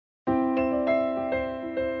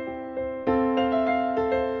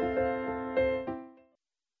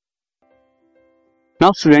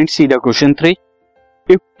Now students, see the question 3.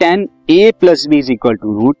 If tan A plus B is equal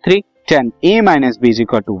to root 3, tan A minus B is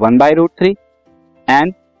equal to 1 by root 3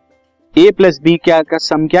 and A plus B क्या का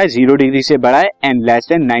सम क्या है, 0 degree से बड़ा है and less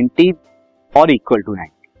than 90 और equal to 90,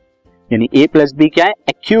 यानी A plus B क्या है,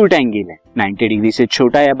 एक्यूट एंगल है, 90 डिग्री से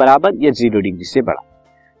छोटा या बराबर या 0 डिग्री से बड़ा।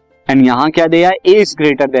 एंड यहाँ क्या दिया है, A is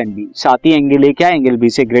greater than B, साथ ही एंगल A क्या है, एंगल B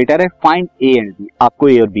से ग्रेटर है, फाइंड A एंड B, आपको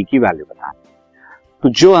A और B की वैल्यू बताना। तो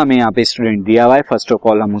जो हमें यहाँ पे स्टूडेंट दिया हुआ है, फर्स्ट ऑफ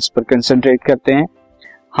ऑल हम उस पर कंसंट्रेट करते हैं।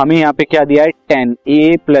 हमें यहाँ पे क्या दिया है, tan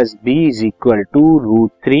A plus B is equal to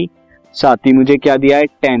root 3, साथ ही मुझे क्या दिया है,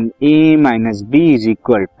 tan A minus B is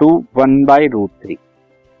equal to 1 by root 3,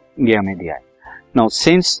 ये हमें दिया है। Now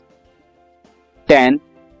since tan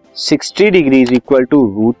 60 degree is equal to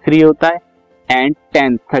root 3 होता है and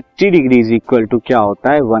tan 30 degree is equal to क्या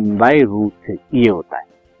होता है, 1 बाई रूट 3, ये होता है।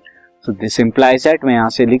 सो दिस इंप्लाइज दैट मैं यहां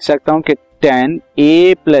से लिख सकता हूं कि tan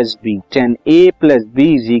A plus B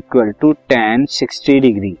is equal to tan 60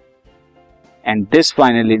 degree and this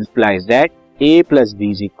finally implies that A plus B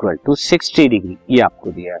is equal to 60 degree, ये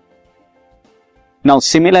आपको दिया है। नाउ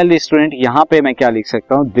सिमिलरली स्टूडेंट, यहां पे मैं क्या लिख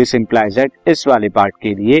सकता हूं, दिस इंप्लाइज दैट इस वाले पार्ट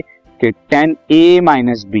के लिए कि tan A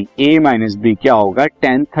माइनस B क्या होगा,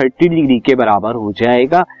 tan 30 डिग्री के बराबर हो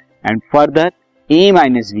जाएगा and further A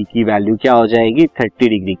minus B की वैल्यू क्या हो जाएगी, 30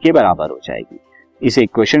 डिग्री के बराबर हो जाएगी। इसे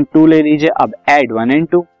इक्वेशन 2 ले लीजिए। अब add 1 and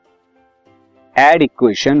 2, add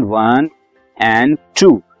equation 1 and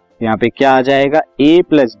 2, यहाँ पे क्या आ जाएगा, A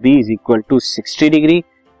plus B is equal to 60 degree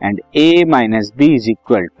and A minus B is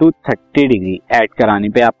equal to 30 degree. Add कराने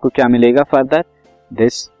पे आपको क्या मिलेगा, फर्दर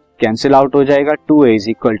दिस कैंसिल आउट हो जाएगा। 2A इज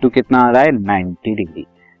इक्वल टू कितना आ रहा है, 90 degree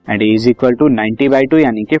and A is equal to 90 by 2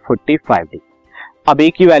 यानी कि 45 डिग्री। अब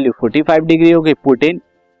A की वैल्यू 45 डिग्री हो गई,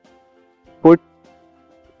 पुट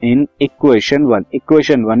इन इक्वेशन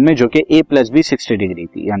 1 में, जो कि A प्लस B 60 डिग्री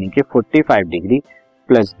थी, यानी कि 45 degree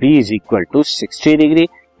plus B is equal to 60 degree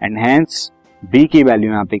and hence B की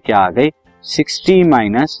वैल्यू यहाँ पे क्या आ गई, 60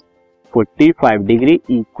 minus 45 degree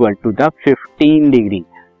equal to the 15 degree.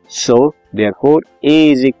 So therefore A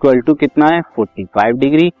is equal to कितना है, 45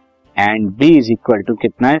 degree and B is equal to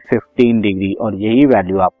कितना है, 15 डिग्री, और यही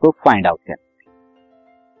वैल्यू आपको फाइंड आउट करनी।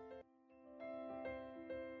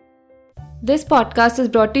 This podcast is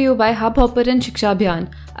brought to you by hub hopper and Shiksha Abhiyan.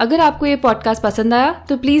 अगर आपको ये पॉडकास्ट पसंद आया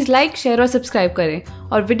तो प्लीज़ लाइक, शेयर और सब्सक्राइब करें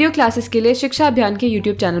और वीडियो क्लासेस के लिए शिक्षा अभियान के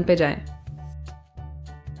यूट्यूब चैनल पर जाएं।